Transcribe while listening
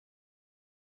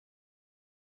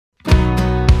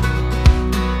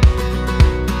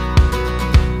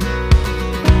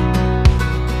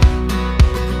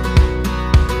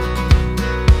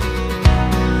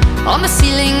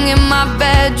ceiling in my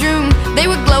bedroom, they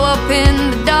would glow up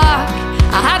in the dark.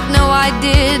 I had no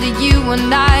idea that you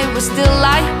and I were still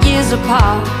light years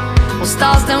apart. Well,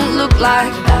 stars don't look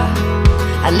like that,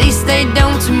 at least they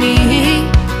don't to me.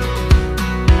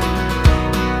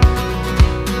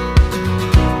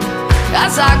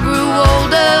 As I grew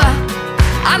older,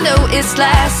 I noticed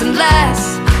less and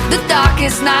less. The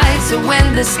darkest nights are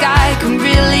when the sky can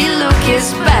really look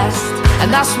its best.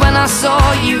 And that's when I saw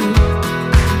you,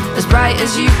 as bright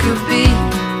as you could be.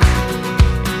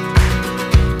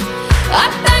 I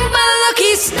thank my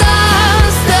lucky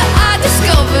stars that I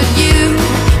discovered you,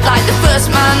 like the first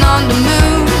man on the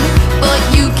moon, but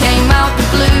you came out the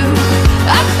blue.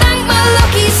 I thank my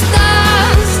lucky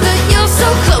stars that you're so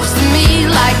close to me,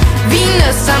 like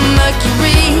Venus and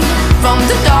Mercury, from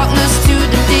the darkness to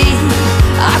the deep.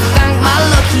 I thank my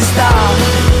lucky stars.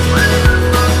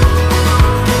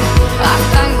 I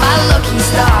thank my lucky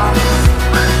stars.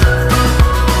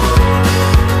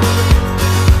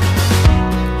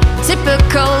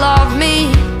 Typical of me,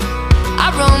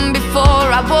 I run before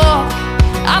I walk.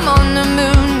 I'm on the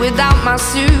moon without my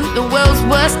suit, the world's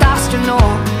worst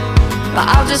astronaut. But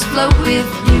I'll just float with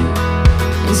you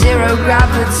in zero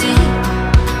gravity.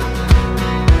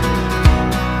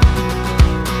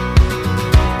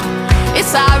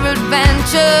 It's our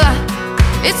adventure,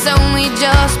 it's only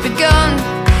just begun.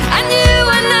 And you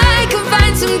and I can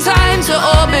find some time to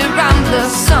orbit round the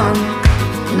sun.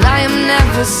 And I am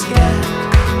never scared,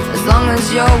 as long as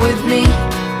you're with me.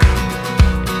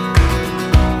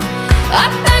 I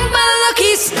thank my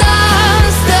lucky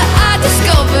stars that I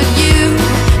discovered you,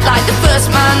 like the first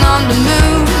man on the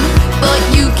moon, but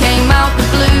you came out the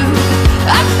blue.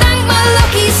 I thank my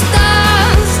lucky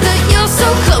stars that you're so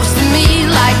close to me,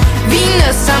 like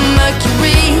Venus and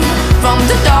Mercury, from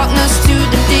the darkness to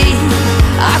the deep.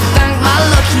 I thank my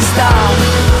lucky stars.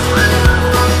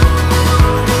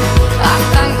 I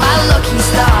thank my lucky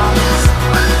stars.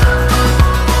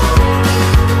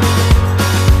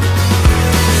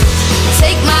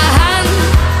 Take my hand,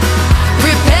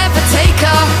 prepare for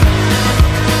takeoff.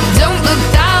 Don't look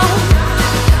down,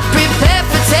 prepare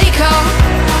for takeoff.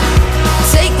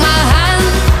 Take my hand,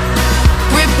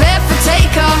 prepare for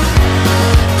takeoff.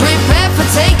 Prepare for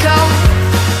takeoff.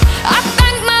 I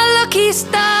thank my lucky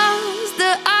stars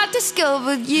that I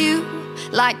discovered you,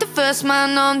 like the first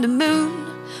man on the moon,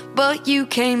 but you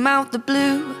came out the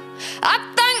blue. I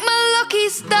thank my lucky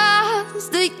stars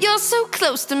that you're so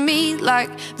close to me, like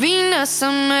Venus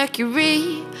and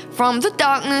Mercury, from the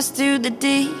darkness to the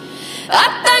deep. I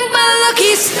thank my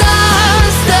lucky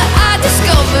stars that I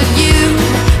discovered you,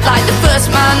 like the first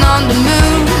man on the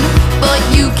moon, but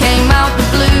you came out the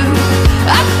blue.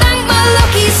 I thank my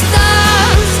lucky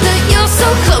stars that you're so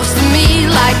close to me,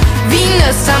 like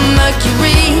Venus and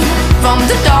Mercury, from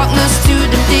the darkness to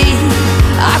the deep.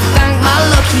 I thank my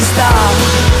lucky stars.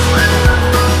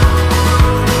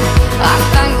 I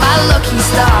thank my lucky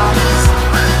stars.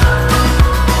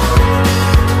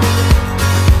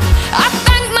 I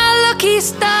thank my lucky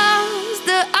stars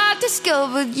that I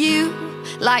discovered you,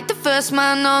 like the first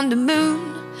man on the moon,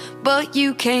 but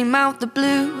you came out the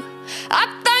blue. I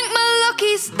thank my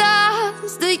lucky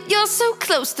stars that you're so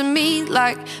close to me,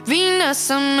 like Venus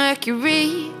and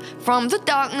Mercury, from the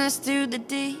darkness to the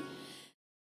deep.